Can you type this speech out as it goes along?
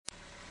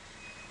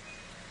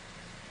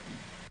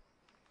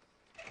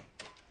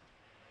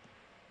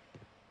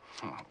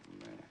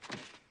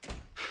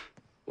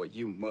Well,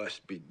 you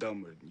must be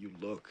dumber than you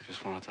look.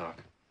 Just want to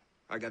talk.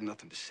 I got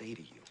nothing to say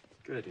to you.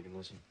 Good, you can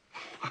listen.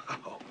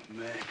 Oh,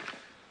 man.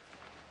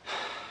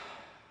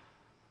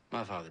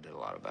 My father did a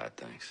lot of bad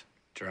things.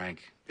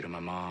 Drank, beat up my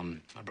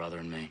mom, my brother,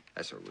 and me.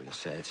 That's a real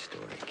sad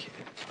story, kid.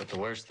 But the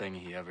worst thing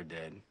he ever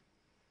did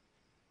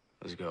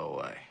was go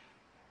away.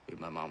 Leave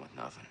my mom with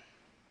nothing.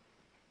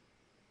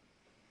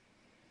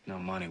 No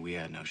money, we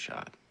had no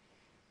shot.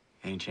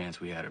 Any chance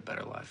we had a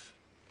better life.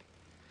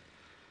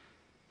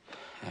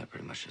 Yeah,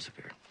 pretty much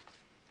disappeared.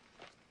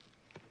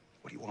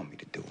 What do you want me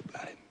to do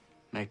about it?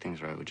 Make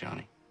things right with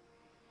Johnny.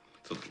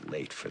 It's a little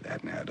late for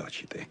that now, don't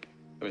you think?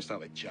 I mean, it's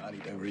not like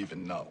Johnny'd ever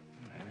even know.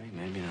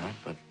 Maybe not,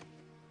 but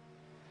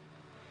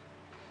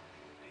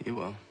you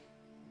will.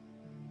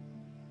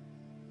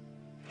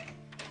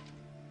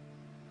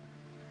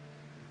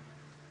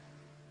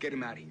 Get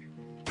him out of here.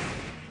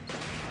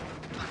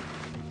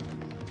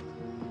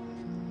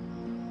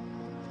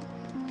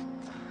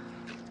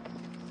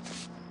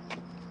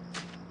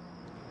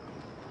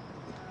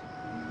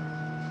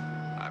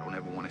 I don't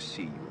ever want to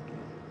see you